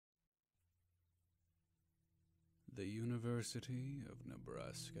the University of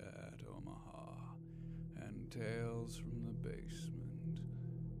Nebraska at Omaha and Tales from the Basement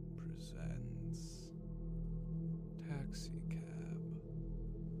presents Taxi Cab,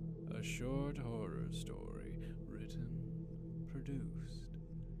 a short horror story written, produced,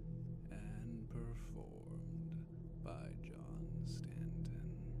 and performed by John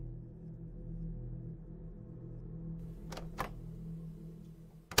Stanton.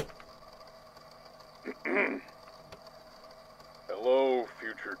 Hello,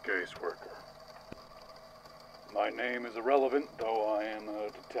 future caseworker. My name is irrelevant, though I am a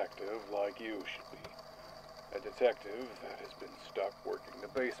detective like you should be. A detective that has been stuck working the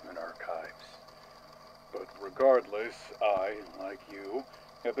basement archives. But regardless, I, like you,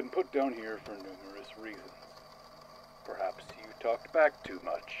 have been put down here for numerous reasons. Perhaps you talked back too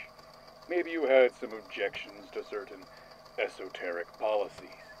much. Maybe you had some objections to certain esoteric policies.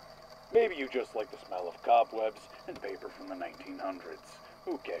 Maybe you just like the smell of cobwebs and paper from the 1900s.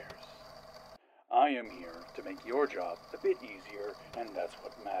 Who cares? I am here to make your job a bit easier, and that's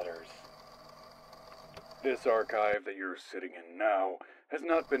what matters. This archive that you're sitting in now has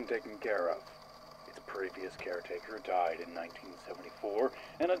not been taken care of. Its previous caretaker died in 1974,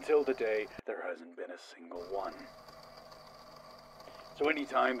 and until today, there hasn't been a single one. So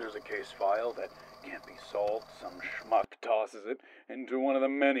anytime there's a case file that can't be solved, some schmuck tosses it into one of the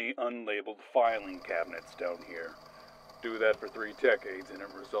many unlabeled filing cabinets down here. Do that for 3 decades and it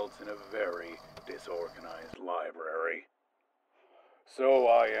results in a very disorganized library. So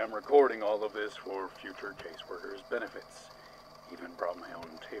I am recording all of this for future caseworkers' benefits. Even brought my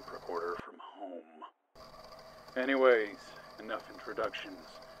own tape recorder from home. Anyways, enough introductions.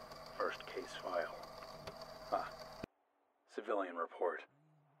 First case file. Civilian report.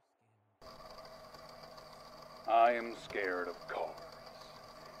 I am scared of cars.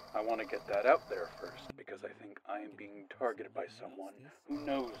 I want to get that out there first because I think I am being targeted by someone who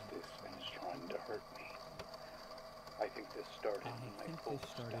knows this and is trying to hurt me. I think this started when my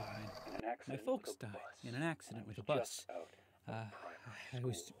folks died in an accident with a bus.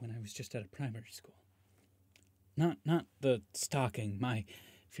 When I was just out of primary school. Not the stalking, my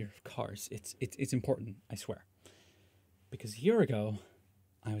fear of cars. It's important, I swear. Because a year ago,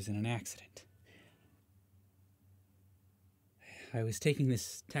 I was in an accident. I was taking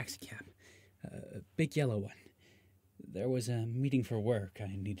this taxi cab, a big yellow one. There was a meeting for work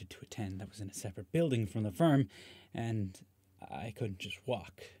I needed to attend that was in a separate building from the firm, and I couldn't just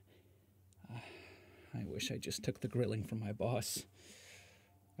walk. I wish I just took the grilling from my boss.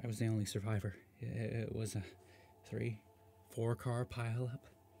 I was the only survivor. It was a 3-4 car pileup.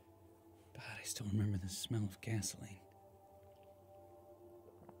 God, I still remember the smell of gasoline.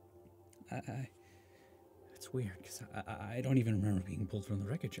 It's weird, because I don't even remember being pulled from the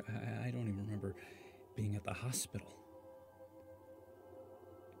wreckage. I don't even remember being at the hospital.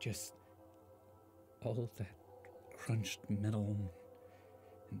 Just all that crunched metal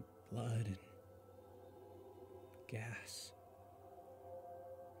and blood and gas,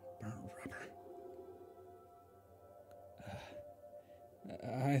 burnt rubber.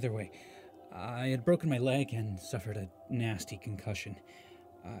 Either way, I had broken my leg and suffered a nasty concussion.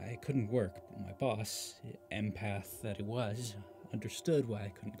 I couldn't work, but my boss, empath that he was, understood why I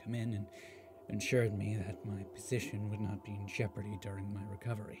couldn't come in and assured me that my position would not be in jeopardy during my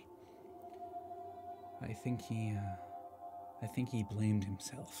recovery. I think he blamed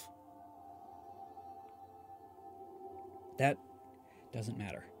himself. That doesn't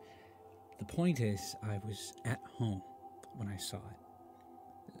matter. The point is, I was at home when I saw it.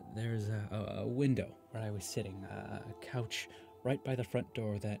 There's a window where I was sitting, a couch right by the front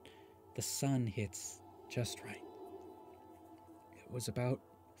door that the sun hits just right. It was about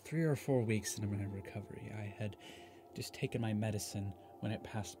 3 or 4 weeks into my recovery. I had just taken my medicine when it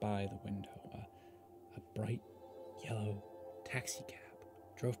passed by the window. A bright yellow taxi cab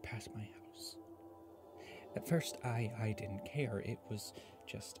drove past my house. At first, I didn't care. It was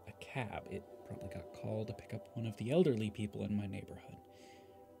just a cab. It probably got called to pick up one of the elderly people in my neighborhood.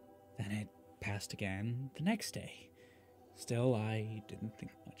 Then it passed again the next day. Still, I didn't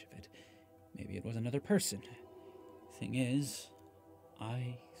think much of it. Maybe it was another person. Thing is,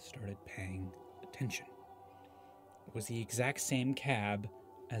 I started paying attention. It was the exact same cab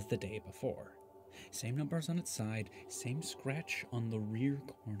as the day before. Same numbers on its side, same scratch on the rear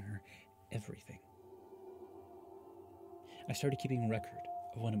corner, everything. I started keeping a record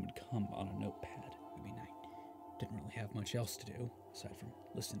of when it would come on a notepad. I mean, I didn't really have much else to do, aside from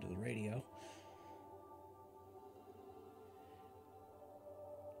listen to the radio.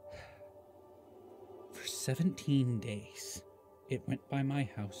 For 17 days, it went by my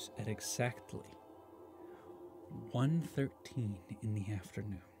house at exactly 1:13 in the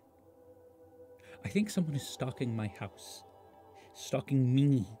afternoon. I think someone is stalking my house. Stalking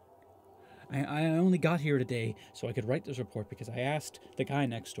me. I only got here today so I could write this report because I asked the guy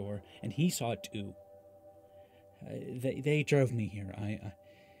next door, and he saw it too. They drove me here.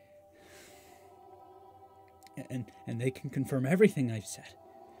 And they can confirm everything I've said.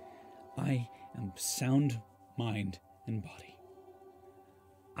 I am sound mind and body.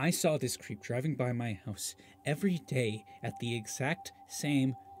 I saw this creep driving by my house every day at the exact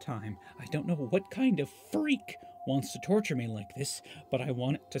same time. I don't know what kind of freak wants to torture me like this, but I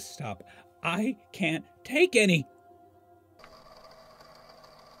want it to stop. I can't take any.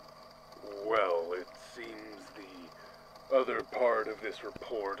 Well, it seems the other part of this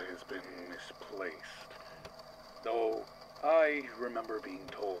report has been misplaced. Though I remember being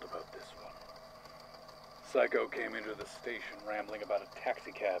told about this one. Psycho came into the station rambling about a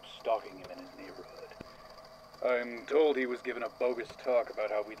taxicab stalking him in his neighborhood. I'm told he was given a bogus talk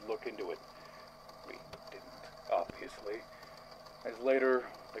about how we'd look into it. We didn't, obviously. As later,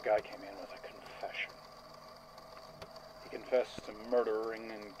 the guy came in with a confession. He confessed to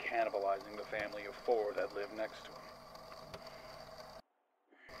murdering and cannibalizing the family of 4 that lived next to him.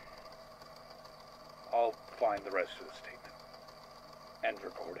 I'll find the rest of the statement. End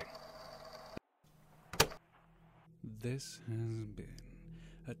recording. This has been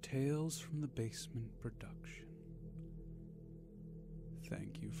a Tales from the Basement production.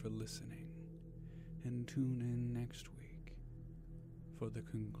 Thank you for listening, and tune in next week for the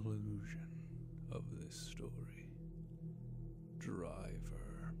conclusion of this story.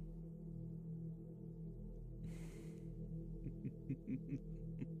 Driver.